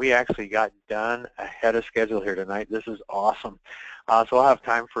 And we actually got done ahead of schedule here tonight. This is awesome. So I'll have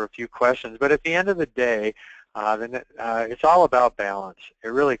time for a few questions. But at the end of the day, it's all about balance. It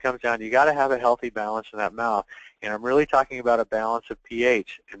really comes down to you got to have a healthy balance in that mouth. And I'm really talking about a balance of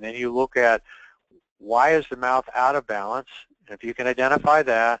pH. And then you look at why is the mouth out of balance. And if you can identify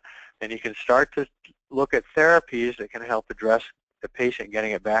that, then you can start to look at therapies that can help address the patient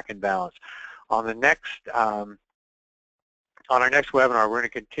getting it back in balance. On the next on our next webinar, we're going to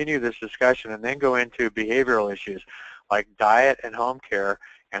continue this discussion and then go into behavioral issues like diet and home care,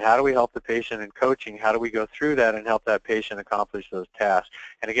 and how do we help the patient in coaching, how do we go through that and help that patient accomplish those tasks.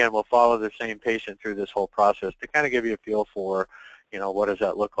 And again, we'll follow the same patient through this whole process to kind of give you a feel for, what does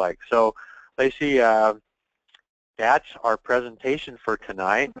that look like. So, Lacey, that's our presentation for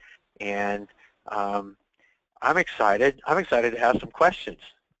tonight, and I'm excited. I'm excited to have some questions.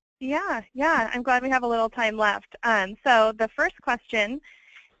 Yeah. I'm glad we have a little time left. So the first question,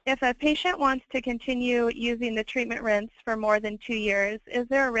 if a patient wants to continue using the treatment rinse for more than 2 years, is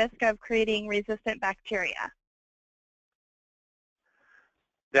there a risk of creating resistant bacteria?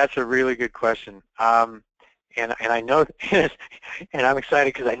 That's a really good question. And I know, and I'm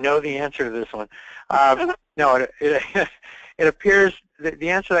excited because I know the answer to this one. No, it appears the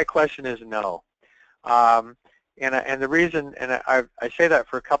answer to that question is no. And the reason, and I say that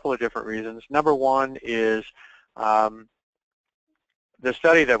for a couple of different reasons. Number one is the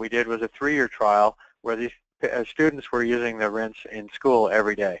study that we did was a 3-year trial where these students were using the rinse in school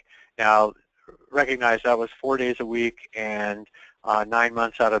every day. Now, recognize that was 4 days a week and 9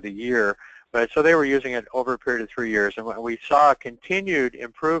 months out of the year. But so they were using it over a period of 3 years, and we saw a continued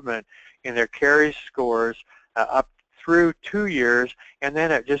improvement in their Caries scores up through 2 years, and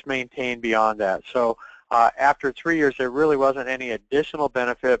then it just maintained beyond that. So after 3 years, there really wasn't any additional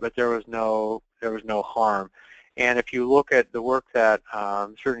benefit, but there was no harm. And if you look at the work that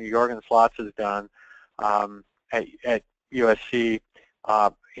certainly Jorgen Slotz has done at USC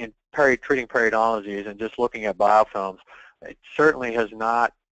in treating periodontal and just looking at biofilms, it certainly has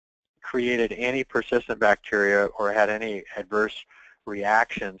not created any persistent bacteria or had any adverse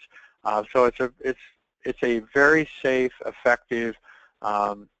reactions. So it's a very safe, effective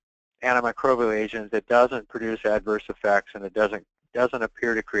antimicrobial agent that doesn't produce adverse effects, and it doesn't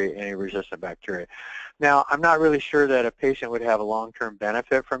appear to create any resistant bacteria. Now, I'm not really sure that a patient would have a long-term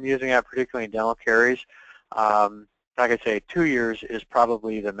benefit from using that, particularly in dental caries. Like I say, 2 years is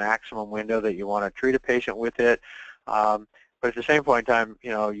probably the maximum window that you want to treat a patient with it. But at the same point in time,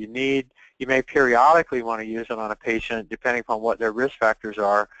 you may periodically want to use it on a patient depending upon what their risk factors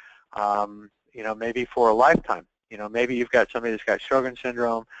are, maybe for a lifetime. Maybe you've got somebody that's got Sjogren's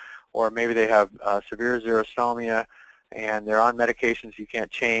syndrome, or maybe they have severe xerostomia and they're on medications you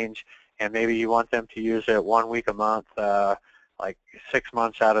can't change, and maybe you want them to use it 1 week a month, like 6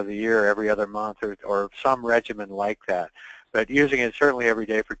 months out of the year, every other month, or some regimen like that. But using it certainly every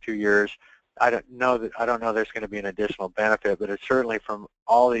day for 2 years, I don't know there's going to be an additional benefit, but it's certainly from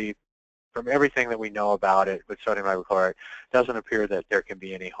everything that we know about it with sodium hypochlorite, doesn't appear that there can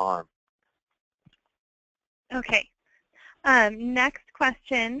be any harm. Okay. Next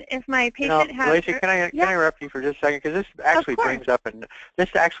question: if my patient has, Lacey, can I interrupt you for just a second, because this actually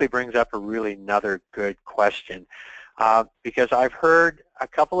brings up a really another good question, because I've heard a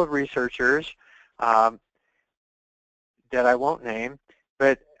couple of researchers that I won't name,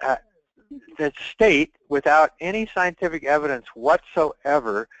 but that state without any scientific evidence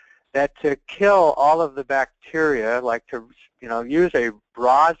whatsoever that to kill all of the bacteria, like to use a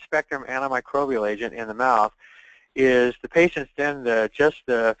broad spectrum antimicrobial agent in the mouth, is the patient's then just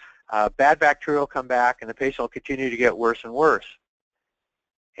the bad bacteria will come back and the patient will continue to get worse and worse.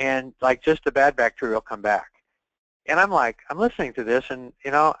 And like just the bad bacteria will come back. And I'm listening to this and,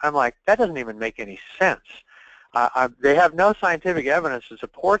 I'm like, that doesn't even make any sense. They have no scientific evidence to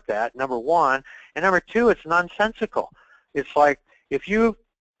support that, number one. And number two, it's nonsensical. It's like if you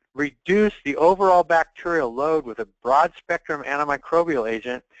reduce the overall bacterial load with a broad spectrum antimicrobial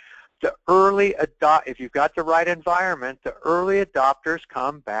agent, if you've got the right environment, the early adopters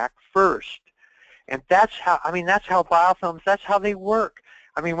come back first. And that's how biofilms, that's how they work.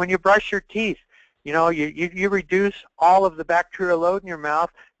 I mean, when you brush your teeth, you reduce all of the bacterial load in your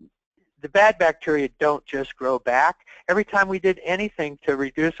mouth. The bad bacteria don't just grow back. Every time we did anything to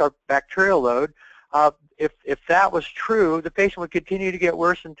reduce our bacterial load, if that was true, the patient would continue to get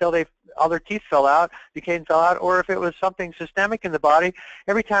worse until all their teeth fell out, decayed and fell out, or if it was something systemic in the body,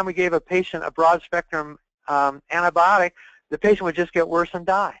 every time we gave a patient a broad spectrum antibiotic, the patient would just get worse and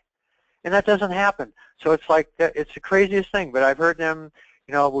die. And that doesn't happen. So it's like, it's the craziest thing, but I've heard them,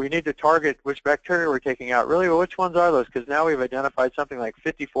 we need to target which bacteria we're taking out. Really, well, which ones are those? Because now we've identified something like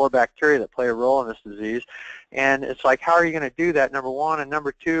 54 bacteria that play a role in this disease. And it's like, how are you going to do that, number one? And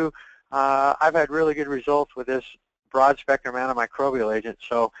number two, I've had really good results with this broad spectrum antimicrobial agent.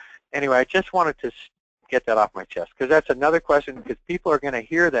 So anyway, I just wanted to get that off my chest, because that's another question, because people are going to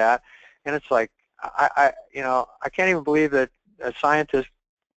hear that, and it's like, I can't even believe that a scientist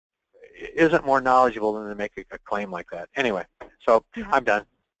isn't more knowledgeable than to make a claim like that. Anyway, so yeah. I'm done.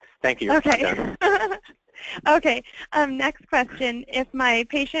 Thank you. Okay. Okay. Next question. If my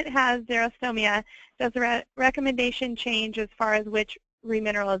patient has xerostomia, does the recommendation change as far as which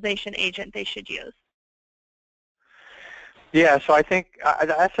remineralization agent they should use? Yeah, so I think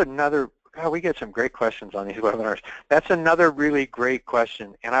that's another, God, we get some great questions on these webinars. That's another really great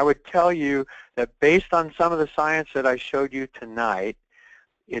question. And I would tell you that based on some of the science that I showed you tonight,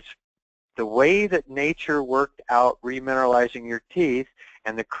 it's the way that nature worked out remineralizing your teeth,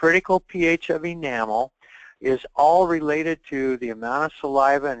 and the critical pH of enamel is all related to the amount of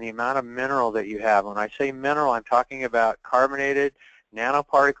saliva and the amount of mineral that you have. When I say mineral, I'm talking about carbonated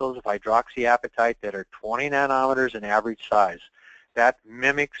nanoparticles of hydroxyapatite that are 20 nanometers in average size. That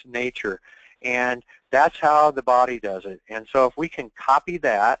mimics nature, and that's how the body does it. And so if we can copy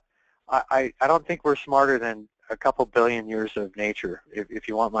that, I don't think we're smarter than a couple billion years of nature, if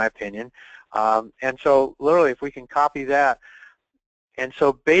you want my opinion. And so literally, if we can copy that, and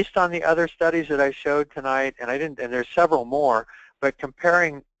so based on the other studies that I showed tonight, and there's several more, but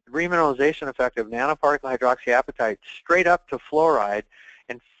comparing remineralization effect of nanoparticle hydroxyapatite straight up to fluoride,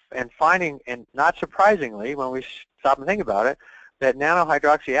 and finding, and not surprisingly, when we stop and think about it, that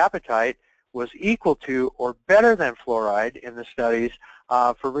nanohydroxyapatite was equal to or better than fluoride in the studies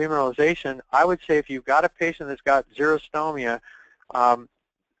for remineralization. I would say if you've got a patient that's got xerostomia,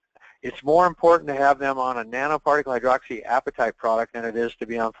 it's more important to have them on a nanoparticle hydroxyapatite product than it is to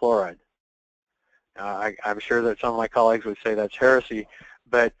be on fluoride. I'm sure that some of my colleagues would say that's heresy,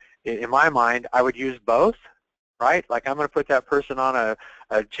 but in my mind, I would use both, right? Like I'm going to put that person on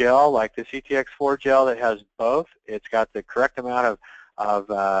a gel like the CTX4 gel that has both. It's got the correct amount of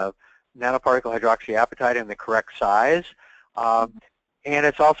nanoparticle hydroxyapatite in the correct size, and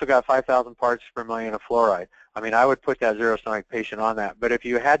it's also got 5,000 parts per million of fluoride. I mean, I would put that xerostomach patient on that. But if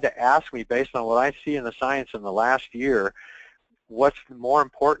you had to ask me, based on what I see in the science in the last year, what's more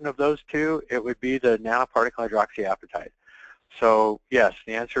important of those two, it would be the nanoparticle hydroxyapatite. So yes,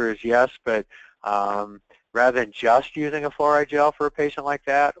 the answer is yes, but rather than just using a fluoride gel for a patient like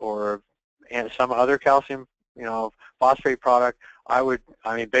that, or some other calcium, phosphate product, I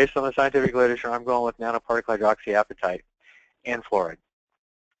mean, based on the scientific literature, I'm going with nanoparticle hydroxyapatite and fluoride.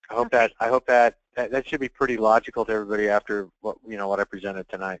 I hope that should be pretty logical to everybody after what I presented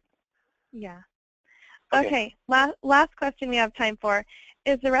tonight. Yeah. Okay. Last question we have time for.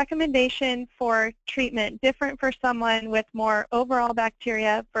 Is the recommendation for treatment different for someone with more overall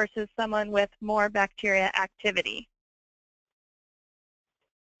bacteria versus someone with more bacteria activity?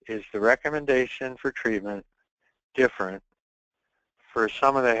 Is the recommendation for treatment different for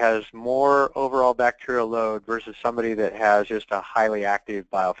someone that has more overall bacterial load versus somebody that has just a highly active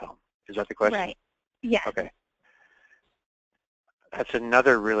biofilm? Is that the question? Right. Yeah. Okay. That's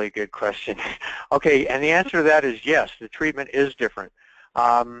another really good question. Okay, and the answer to that is yes, the treatment is different.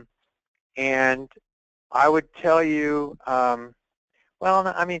 And I would tell you, well,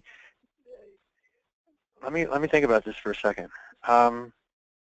 I mean, let me think about this for a second.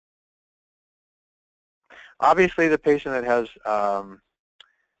 Obviously, the patient that has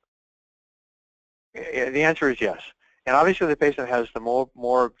The answer is yes. And obviously the patient has the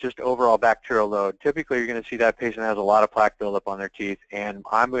more just overall bacterial load. Typically you're going to see that patient has a lot of plaque buildup on their teeth, and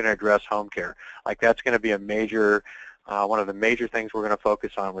I'm going to address home care. Like that's going to be a major, one of the major things we're going to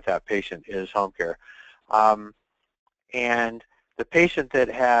focus on with that patient is home care. And the patient that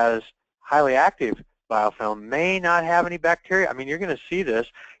has highly active biofilm may not have any bacteria. I mean, you're going to see this.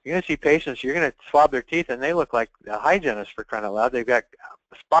 You're going to see patients, you're going to swab their teeth, and they look like a hygienist, for crying out loud. They've got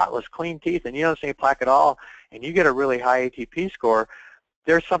spotless, clean teeth, and you don't see any plaque at all, and you get a really high ATP score.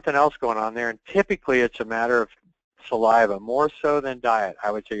 There's something else going on there, and typically it's a matter of saliva, more so than diet.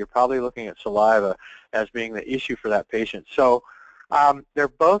 I would say you're probably looking at saliva as being the issue for that patient. So they're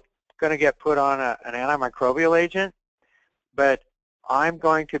both going to get put on an antimicrobial agent, but I'm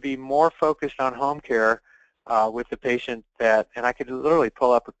going to be more focused on home care with the patient that, and I could literally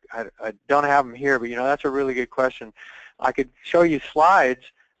pull up, I don't have them here, but you know, that's a really good question. I could show you slides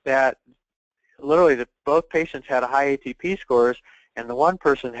that literally both patients had high ATP scores, and the one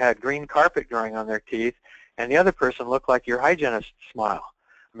person had green carpet growing on their teeth, and the other person looked like your hygienist smile.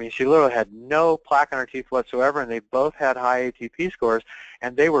 I mean, she literally had no plaque on her teeth whatsoever, and they both had high ATP scores,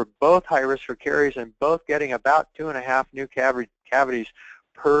 and they were both high risk for caries and both getting about 2.5 new cavities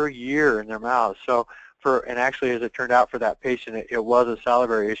per year in their mouths. So and actually, as it turned out for that patient, it was a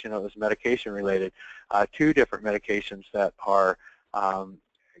salivary issue, and it was medication related, 2 different medications that are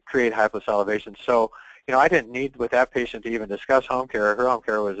create hyposalivation. So, you know, I didn't need with that patient to even discuss home care. Her home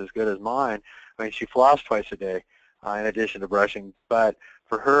care was as good as mine. I mean, she flossed twice a day in addition to brushing, but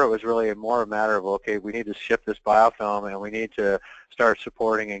for her, it was really more a matter of, okay, we need to shift this biofilm, and we need to start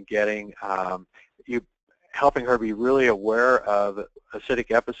supporting and getting, helping her be really aware of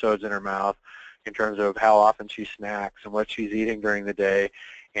acidic episodes in her mouth in terms of how often she snacks and what she's eating during the day,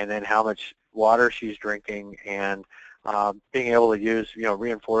 and then how much water she's drinking, and being able to use, you know,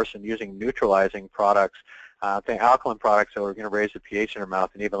 reinforce and using neutralizing products, alkaline products that are going to raise the pH in her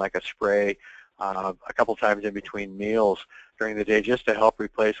mouth, and even like a spray a couple times in between meals during the day just to help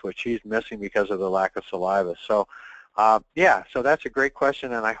replace what she's missing because of the lack of saliva. So yeah, so that's a great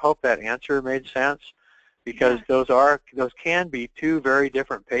question, and I hope that answer made sense, because those can be 2 very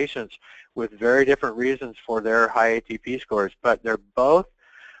different patients with very different reasons for their high ATP scores, but they're both,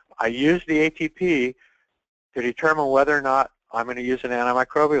 I use the ATP to determine whether or not I'm going to use an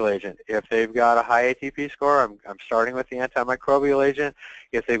antimicrobial agent. If they've got a high ATP score, I'm starting with the antimicrobial agent.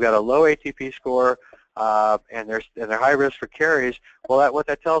 If they've got a low ATP score and they're high risk for caries, well, what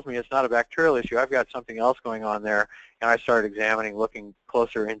that tells me is not a bacterial issue. I've got something else going on there, and I started examining, looking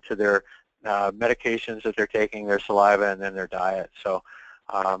closer into their medications that they're taking, their saliva, and then their diet. So,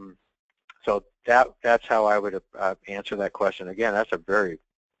 so that's how I would answer that question. Again, that's a very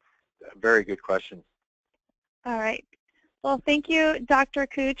good question. All right. Well, thank you, Dr.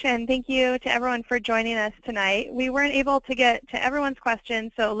 Kutsch, and thank you to everyone for joining us tonight. We weren't able to get to everyone's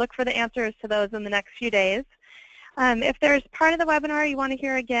questions, so look for the answers to those in the next few days. If there's part of the webinar you want to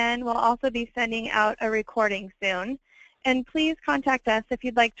hear again, we'll also be sending out a recording soon. And please contact us if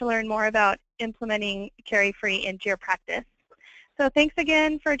you'd like to learn more about implementing CariFree into your practice. So thanks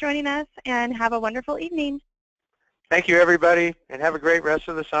again for joining us, and have a wonderful evening. Thank you, everybody, and have a great rest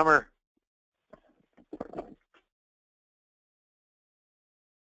of the summer.